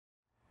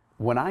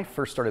When I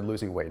first started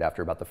losing weight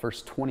after about the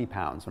first 20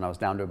 pounds, when I was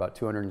down to about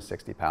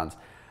 260 pounds,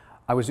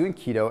 I was doing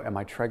keto and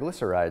my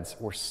triglycerides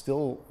were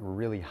still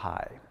really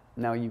high.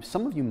 Now,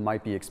 some of you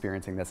might be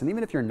experiencing this, and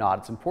even if you're not,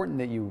 it's important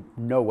that you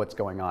know what's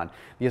going on,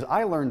 because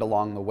I learned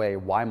along the way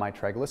why my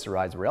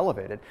triglycerides were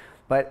elevated,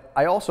 but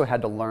I also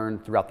had to learn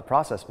throughout the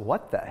process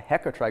what the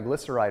heck a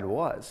triglyceride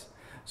was.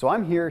 So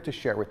I'm here to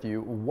share with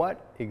you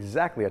what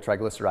exactly a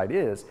triglyceride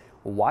is,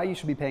 why you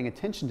should be paying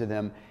attention to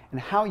them, and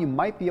how you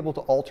might be able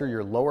to alter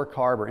your lower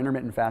carb or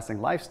intermittent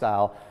fasting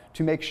lifestyle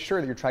to make sure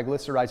that your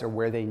triglycerides are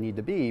where they need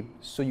to be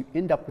so you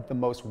end up with the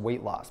most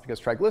weight loss, because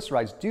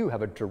triglycerides do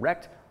have a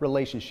direct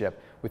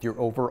relationship with your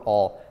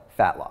overall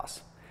fat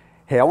loss.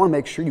 Hey, I want to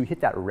make sure you hit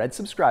that red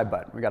subscribe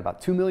button. We got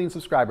about 2 million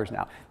subscribers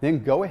now.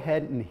 Then go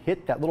ahead and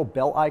hit that little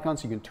bell icon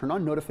so you can turn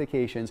on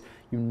notifications.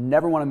 You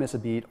never want to miss a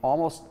beat.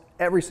 Almost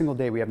every single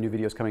day we have new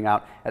videos coming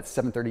out at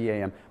 7:30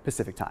 a.m.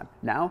 Pacific time.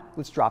 Now,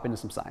 let's drop into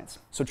some science.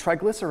 So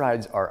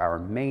triglycerides are our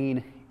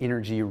main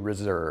energy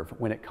reserve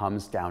when it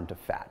comes down to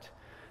fat.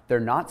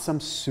 They're not some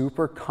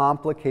super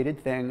complicated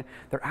thing.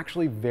 They're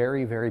actually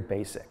very, very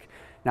basic.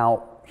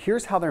 Now,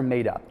 here's how they're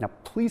made up. Now,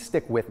 please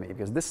stick with me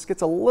because this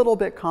gets a little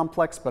bit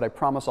complex, but I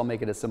promise I'll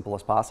make it as simple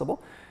as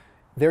possible.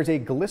 There's a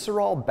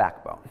glycerol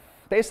backbone.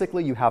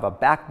 Basically, you have a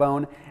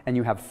backbone and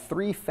you have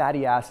 3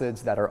 fatty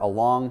acids that are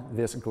along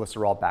this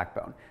glycerol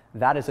backbone.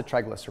 That is a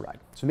triglyceride.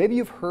 So maybe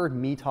you've heard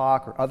me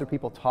talk or other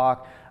people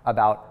talk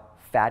about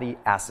fatty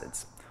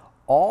acids.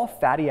 All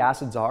fatty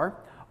acids are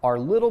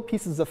little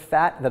pieces of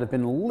fat that have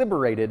been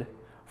liberated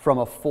from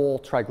a full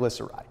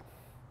triglyceride.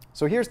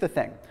 So here's the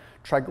thing.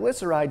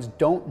 Triglycerides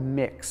don't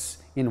mix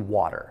in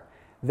water.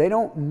 They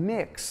don't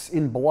mix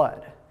in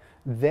blood.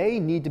 They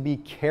need to be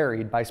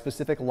carried by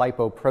specific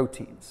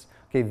lipoproteins.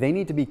 Okay, they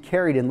need to be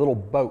carried in little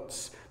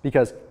boats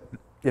because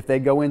if they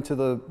go into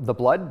the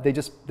blood, they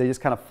just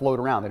kind of float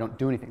around. They don't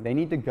do anything. They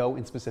need to go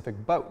in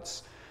specific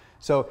boats.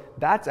 So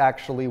that's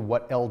actually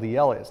what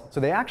LDL is. So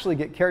they actually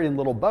get carried in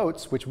little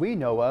boats, which we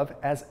know of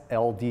as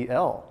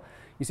LDL.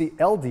 You see,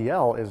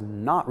 LDL is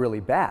not really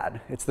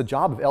bad. It's the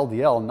job of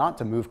LDL not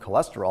to move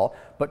cholesterol,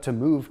 but to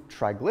move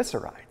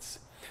triglycerides.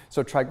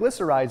 So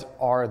triglycerides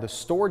are the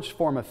storage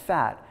form of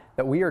fat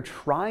that we are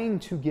trying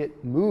to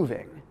get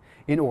moving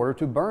in order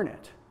to burn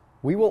it.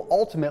 We will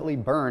ultimately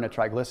burn a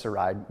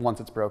triglyceride once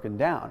it's broken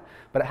down,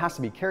 but it has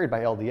to be carried by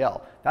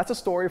LDL. That's a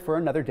story for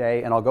another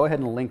day, and I'll go ahead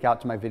and link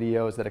out to my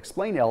videos that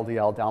explain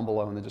LDL down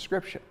below in the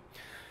description.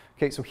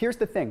 Okay, so here's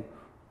the thing.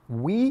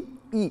 We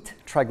eat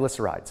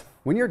triglycerides.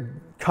 When you're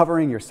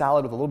covering your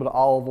salad with a little bit of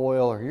olive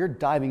oil or you're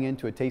diving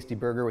into a tasty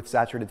burger with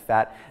saturated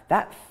fat,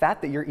 that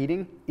fat that you're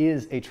eating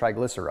is a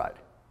triglyceride.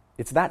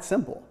 It's that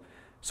simple.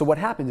 So what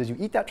happens is you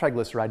eat that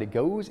triglyceride, it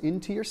goes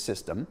into your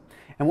system,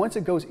 and once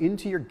it goes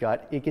into your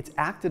gut, it gets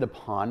acted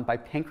upon by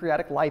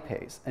pancreatic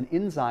lipase, an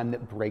enzyme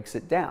that breaks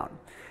it down.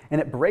 And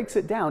it breaks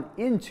it down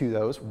into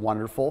those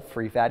wonderful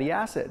free fatty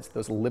acids,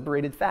 those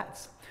liberated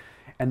fats.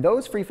 And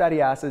those free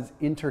fatty acids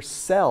enter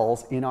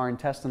cells in our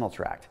intestinal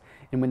tract.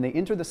 And when they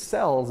enter the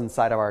cells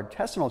inside of our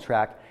intestinal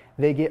tract,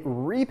 they get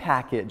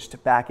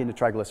repackaged back into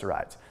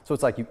triglycerides. So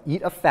it's like you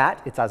eat a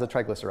fat, it's as a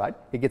triglyceride,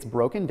 it gets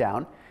broken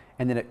down,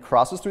 and then it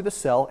crosses through the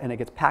cell and it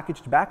gets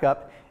packaged back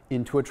up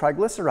into a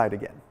triglyceride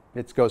again.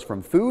 It goes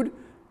from food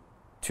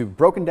to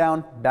broken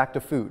down back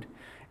to food.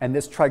 And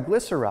this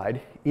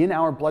triglyceride in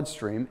our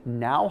bloodstream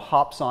now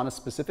hops on a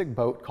specific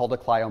boat called a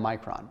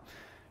chylomicron.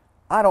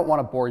 I don't want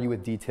to bore you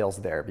with details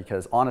there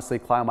because honestly,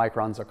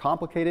 chylomicrons are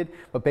complicated,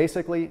 but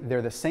basically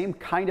they're the same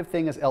kind of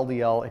thing as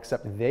LDL,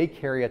 except they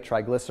carry a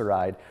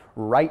triglyceride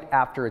right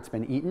after it's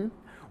been eaten,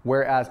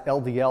 whereas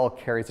LDL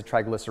carries a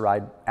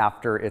triglyceride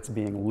after it's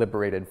being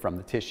liberated from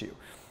the tissue.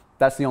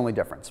 That's the only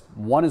difference.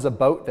 One is a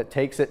boat that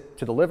takes it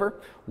to the liver,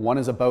 one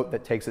is a boat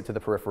that takes it to the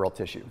peripheral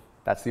tissue.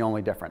 That's the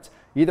only difference.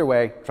 Either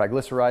way,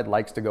 triglyceride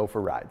likes to go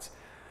for rides.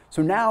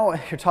 So now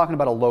you're talking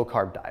about a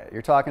low-carb diet,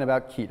 you're talking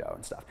about keto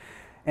and stuff,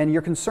 and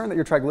you're concerned that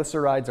your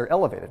triglycerides are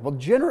elevated. Well,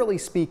 generally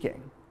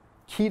speaking,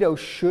 keto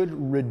should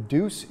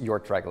reduce your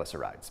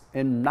triglycerides.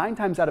 And 9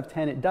 times out of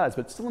 10 it does,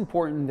 but it's still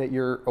important that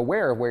you're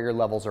aware of where your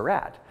levels are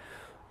at.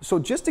 So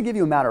just to give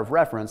you a matter of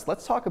reference,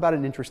 let's talk about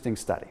an interesting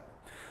study.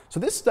 So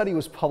this study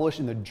was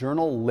published in the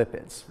journal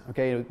Lipids,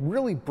 okay, a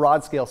really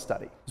broad scale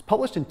study. It was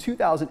published in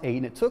 2008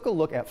 and it took a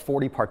look at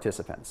 40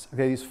 participants.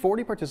 Okay, these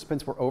 40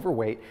 participants were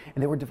overweight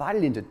and they were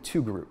divided into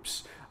 2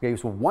 groups. Okay,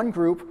 so one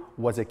group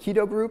was a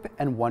keto group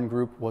and one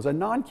group was a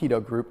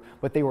non-keto group,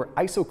 but they were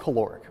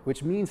isocaloric,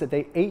 which means that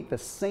they ate the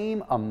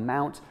same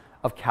amount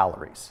of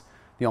calories.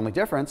 The only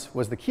difference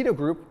was the keto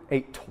group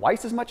ate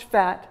twice as much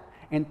fat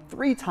and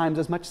 3 times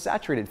as much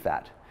saturated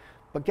fat.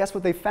 But guess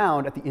what they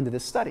found at the end of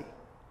this study?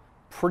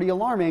 Pretty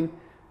alarming.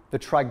 The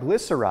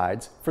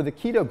triglycerides for the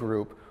keto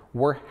group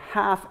were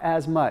half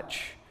as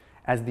much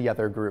as the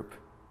other group.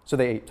 So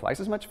they ate twice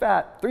as much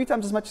fat, 3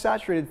 times as much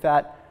saturated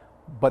fat,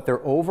 but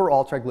their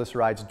overall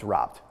triglycerides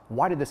dropped.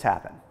 Why did this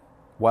happen?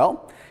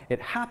 Well, it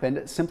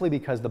happened simply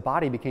because the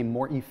body became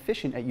more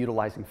efficient at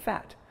utilizing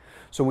fat.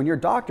 So when your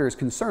doctor is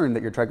concerned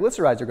that your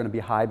triglycerides are going to be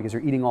high because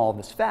you're eating all of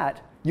this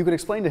fat, you could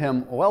explain to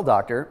him, well,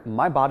 doctor,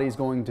 my body is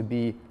going to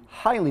be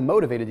highly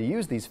motivated to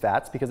use these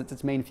fats because it's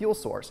its main fuel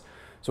source.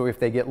 So if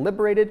they get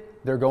liberated,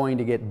 they're going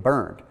to get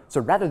burned.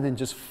 So rather than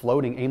just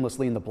floating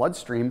aimlessly in the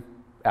bloodstream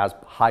as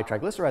high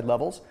triglyceride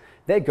levels,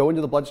 they go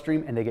into the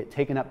bloodstream and they get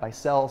taken up by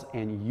cells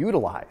and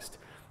utilized.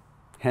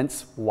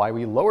 Hence why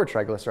we lower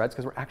triglycerides,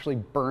 because we're actually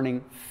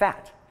burning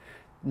fat.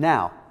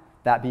 Now,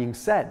 that being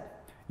said,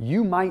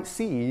 you might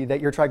see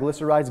that your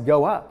triglycerides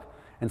go up,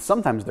 and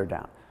sometimes they're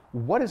down.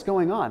 What is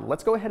going on?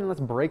 Let's go ahead and let's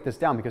break this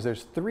down, because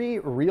there's 3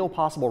 real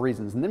possible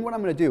reasons. And then what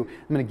I'm going to do,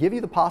 I'm going to give you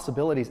the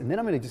possibilities, and then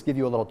I'm going to just give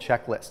you a little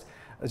checklist.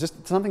 It's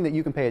just something that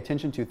you can pay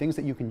attention to, things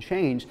that you can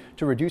change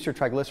to reduce your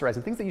triglycerides,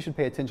 and things that you should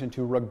pay attention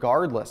to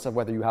regardless of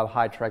whether you have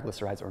high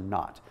triglycerides or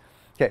not.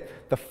 Okay,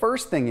 the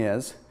first thing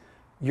is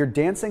you're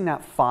dancing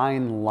that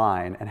fine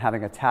line and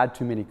having a tad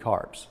too many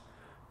carbs.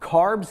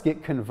 Carbs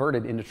get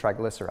converted into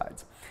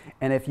triglycerides.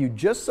 And if you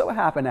just so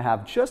happen to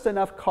have just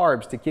enough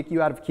carbs to kick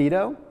you out of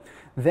keto,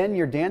 then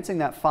you're dancing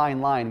that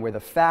fine line where the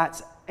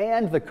fats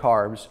and the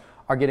carbs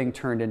are getting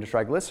turned into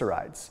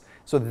triglycerides.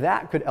 So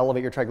that could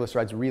elevate your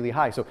triglycerides really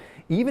high. So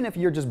even if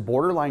you're just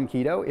borderline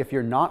keto, if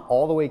you're not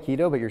all the way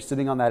keto, but you're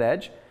sitting on that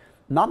edge,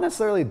 not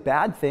necessarily a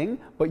bad thing,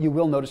 but you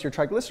will notice your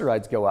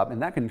triglycerides go up, and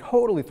that can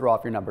totally throw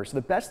off your numbers. So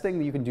the best thing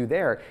that you can do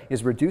there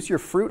is reduce your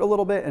fruit a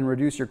little bit and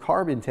reduce your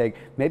carb intake,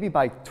 maybe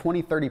by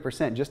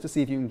 20–30%, just to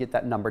see if you can get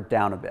that number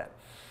down a bit.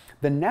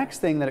 The next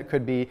thing that it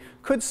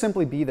could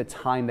simply be the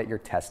time that you're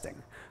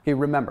testing. Okay,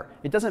 remember,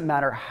 it doesn't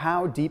matter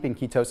how deep in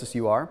ketosis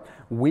you are.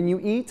 When you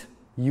eat,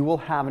 you will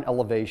have an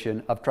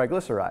elevation of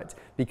triglycerides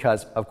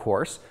because, of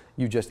course,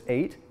 you just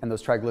ate and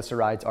those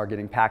triglycerides are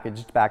getting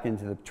packaged back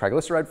into the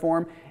triglyceride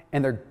form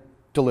and they're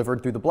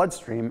delivered through the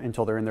bloodstream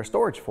until they're in their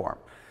storage form.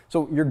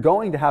 So you're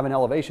going to have an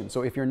elevation.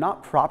 So if you're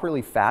not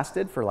properly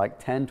fasted for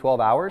like 10–12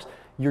 hours,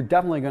 you're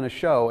definitely going to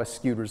show a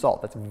skewed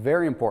result. That's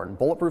very important.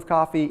 Bulletproof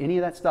coffee, any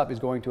of that stuff is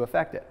going to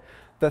affect it.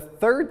 The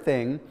third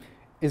thing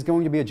is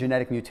going to be a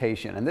genetic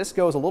mutation. And this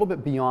goes a little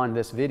bit beyond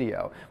this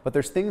video, but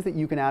there's things that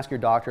you can ask your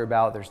doctor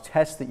about, there's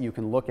tests that you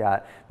can look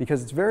at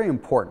because it's very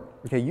important.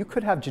 Okay, you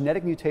could have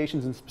genetic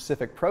mutations in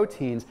specific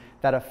proteins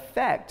that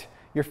affect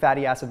your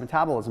fatty acid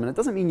metabolism. And it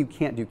doesn't mean you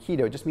can't do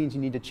keto, it just means you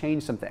need to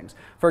change some things.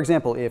 For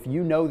example, if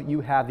you know that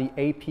you have the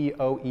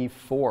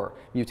APOE4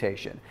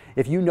 mutation,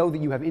 if you know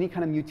that you have any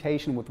kind of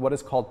mutation with what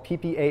is called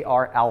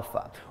PPAR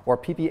alpha or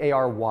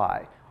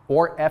PPARY,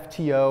 or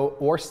FTO,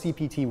 or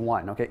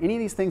CPT1, okay? Any of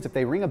these things, if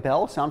they ring a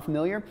bell, sound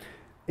familiar,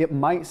 it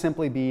might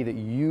simply be that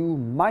you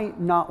might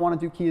not want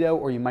to do keto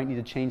or you might need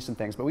to change some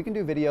things, but we can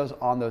do videos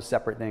on those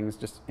separate things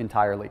just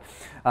entirely.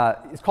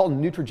 It's called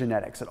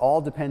nutrigenetics. It all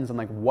depends on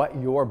like what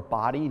your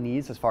body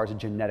needs as far as a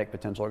genetic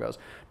potential goes.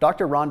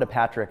 Dr. Rhonda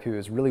Patrick, who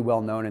is really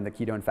well known in the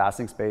keto and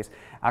fasting space,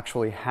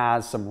 actually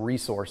has some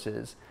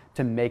resources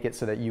to make it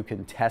so that you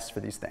can test for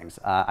these things.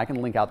 I can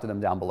link out to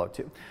them down below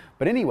too.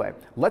 But anyway,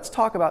 let's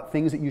talk about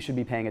things that you should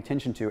be paying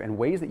attention to and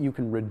ways that you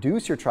can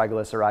reduce your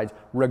triglycerides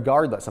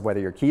regardless of whether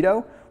you're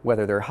keto,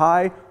 whether they're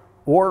high,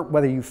 or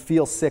whether you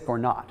feel sick or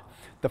not.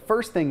 The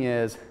first thing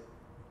is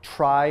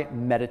try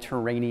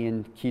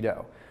Mediterranean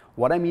keto.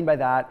 What I mean by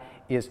that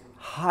is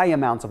high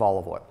amounts of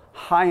olive oil,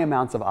 high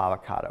amounts of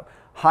avocado,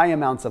 high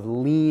amounts of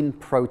lean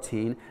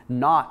protein,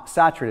 not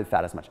saturated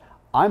fat as much.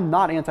 I'm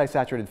not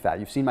anti-saturated fat.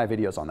 You've seen my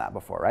videos on that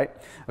before, right?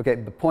 Okay,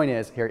 the point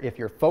is here, if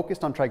you're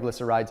focused on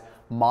triglycerides,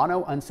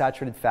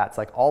 monounsaturated fats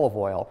like olive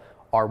oil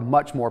are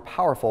much more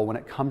powerful when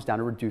it comes down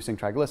to reducing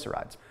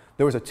triglycerides.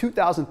 There was a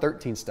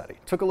 2013 study,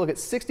 took a look at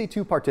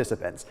 62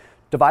 participants,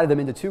 divided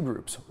them into 2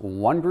 groups.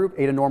 One group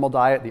ate a normal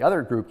diet, the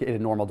other group ate a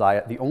normal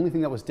diet. The only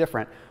thing that was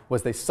different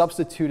was they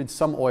substituted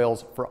some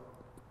oils for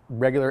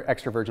regular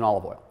extra virgin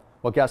olive oil.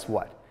 Well, guess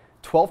what?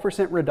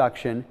 12%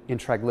 reduction in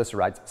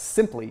triglycerides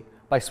simply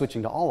by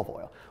switching to olive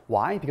oil.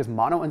 Why? Because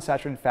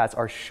monounsaturated fats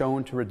are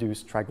shown to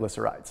reduce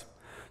triglycerides.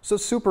 So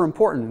super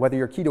important, whether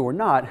you're keto or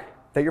not,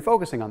 that you're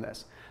focusing on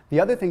this. The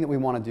other thing that we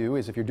want to do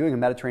is if you're doing a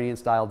Mediterranean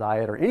style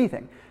diet or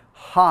anything,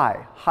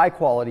 high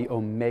quality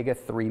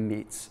omega-3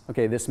 meats.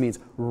 Okay, this means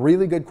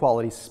really good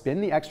quality,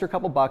 spend the extra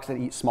couple bucks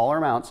and eat smaller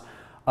amounts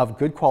of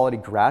good quality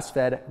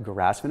grass-fed,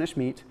 grass-finished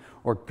meat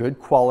or good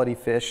quality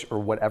fish or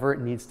whatever it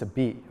needs to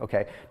be,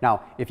 okay?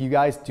 Now, if you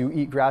guys do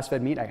eat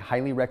grass-fed meat, I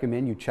highly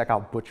recommend you check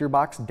out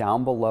ButcherBox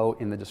down below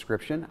in the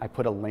description. I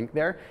put a link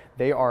there.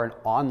 They are an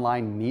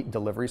online meat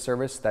delivery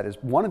service that is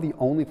one of the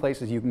only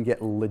places you can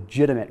get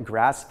legitimate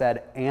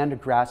grass-fed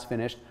and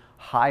grass-finished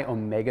high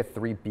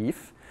omega-3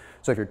 beef.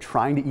 So if you're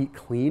trying to eat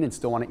clean and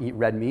still want to eat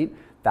red meat,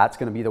 that's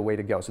going to be the way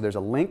to go. So there's a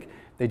link.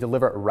 They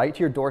deliver it right to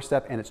your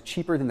doorstep and it's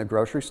cheaper than the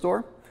grocery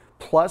store.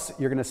 Plus,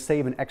 you're going to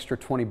save an extra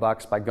 20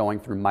 bucks by going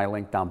through my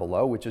link down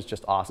below, which is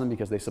just awesome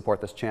because they support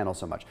this channel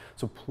so much.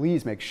 So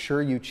please make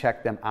sure you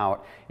check them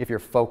out if you're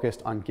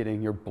focused on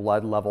getting your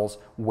blood levels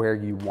where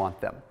you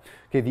want them.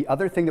 Okay, the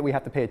other thing that we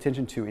have to pay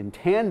attention to in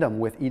tandem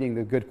with eating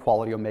the good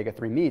quality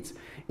omega-3 meats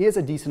is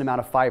a decent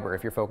amount of fiber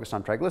if you're focused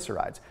on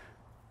triglycerides.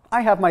 I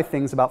have my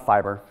things about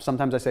fiber.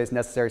 Sometimes I say it's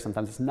necessary,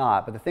 sometimes it's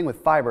not. But the thing with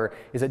fiber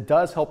is it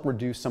does help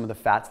reduce some of the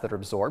fats that are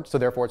absorbed, so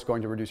therefore it's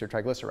going to reduce your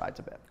triglycerides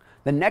a bit.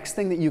 The next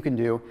thing that you can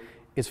do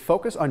is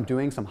focus on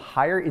doing some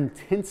higher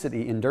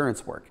intensity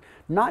endurance work.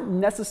 Not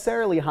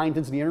necessarily high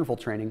intensity interval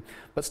training,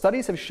 but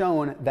studies have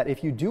shown that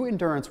if you do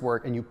endurance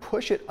work and you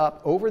push it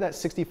up over that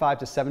 65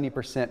 to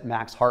 70%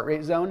 max heart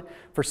rate zone,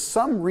 for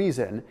some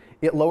reason,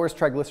 it lowers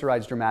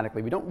triglycerides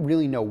dramatically. We don't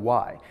really know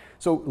why.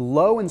 So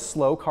low and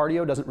slow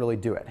cardio doesn't really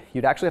do it.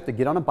 You'd actually have to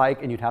get on a bike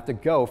and you'd have to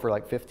go for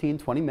like 15,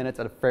 20 minutes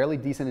at a fairly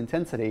decent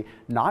intensity,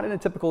 not in a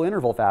typical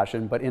interval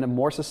fashion, but in a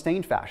more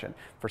sustained fashion.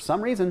 For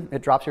some reason,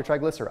 it drops your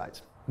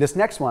triglycerides. This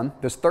next one,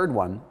 this third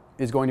one,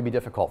 is going to be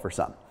difficult for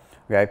some.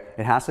 Okay?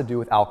 It has to do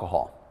with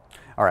alcohol.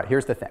 All right,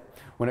 here's the thing.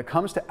 When it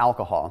comes to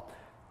alcohol,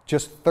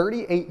 just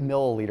 38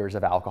 milliliters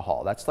of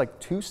alcohol, that's like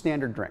 2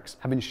 standard drinks,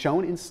 have been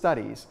shown in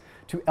studies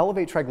to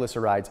elevate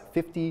triglycerides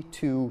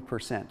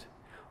 52%.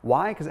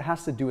 Why? Because it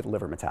has to do with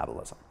liver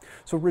metabolism.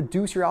 So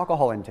reduce your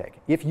alcohol intake.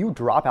 If you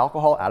drop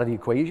alcohol out of the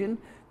equation,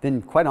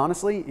 then quite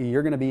honestly,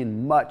 you're going to be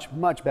in much,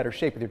 much better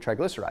shape with your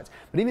triglycerides.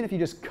 But even if you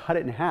just cut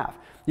it in half,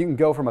 you can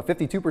go from a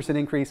 52%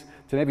 increase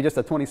to maybe just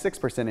a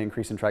 26%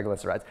 increase in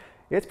triglycerides.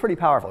 It's pretty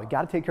powerful. You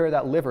got to take care of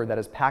that liver that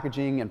is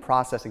packaging and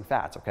processing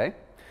fats, okay?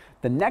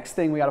 The next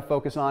thing we got to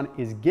focus on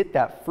is get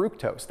that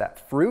fructose,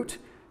 that fruit,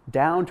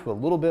 down to a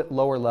little bit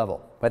lower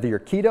level, whether you're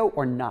keto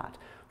or not.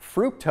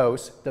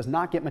 Fructose does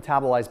not get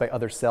metabolized by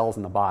other cells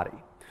in the body.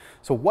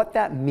 So what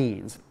that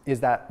means is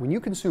that when you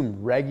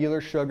consume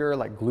regular sugar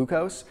like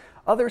glucose,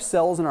 other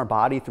cells in our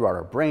body throughout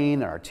our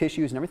brain and our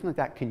tissues and everything like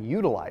that can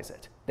utilize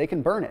it. They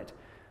can burn it.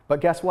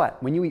 But guess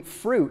what? When you eat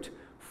fruit,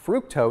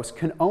 fructose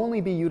can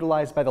only be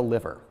utilized by the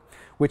liver,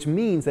 which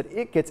means that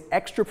it gets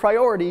extra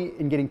priority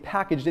in getting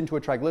packaged into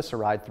a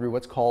triglyceride through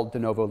what's called de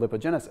novo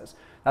lipogenesis.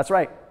 That's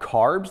right,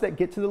 carbs that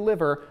get to the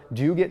liver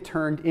do get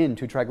turned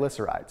into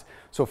triglycerides.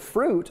 So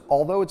fruit,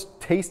 although it's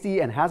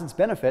tasty and has its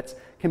benefits,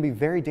 can be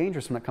very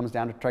dangerous when it comes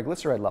down to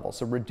triglyceride levels.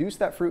 So reduce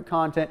that fruit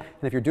content,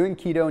 and if you're doing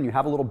keto and you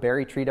have a little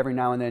berry treat every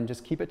now and then,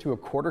 just keep it to a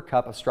 1/4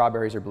 cup of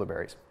strawberries or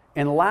blueberries.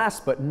 And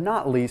last but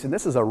not least, and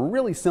this is a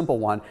really simple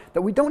one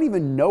that we don't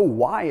even know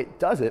why it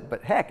does it,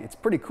 but heck, it's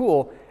pretty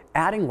cool,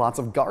 adding lots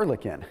of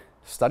garlic in.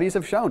 Studies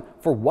have shown,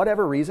 for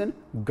whatever reason,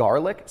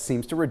 garlic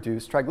seems to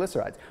reduce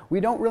triglycerides. We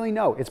don't really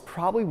know. It's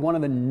probably one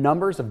of the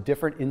numbers of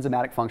different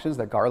enzymatic functions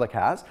that garlic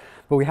has,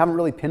 but we haven't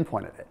really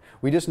pinpointed it.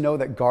 We just know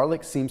that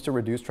garlic seems to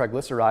reduce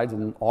triglycerides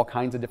in all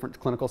kinds of different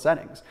clinical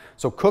settings.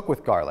 So cook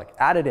with garlic,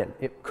 add it in.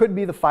 It could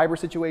be the fiber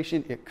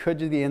situation, it could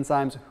be the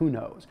enzymes, who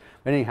knows.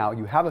 But anyhow,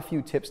 you have a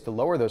few tips to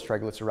lower those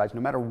triglycerides no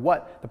matter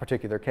what the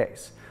particular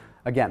case.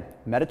 Again,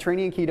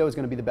 Mediterranean keto is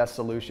going to be the best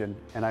solution,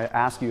 and I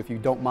ask you, if you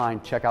don't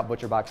mind, check out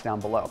ButcherBox down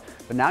below.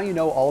 But now you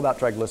know all about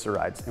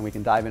triglycerides, and we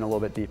can dive in a little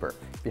bit deeper.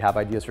 If you have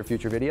ideas for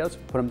future videos,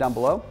 put them down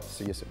below.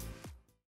 See you soon.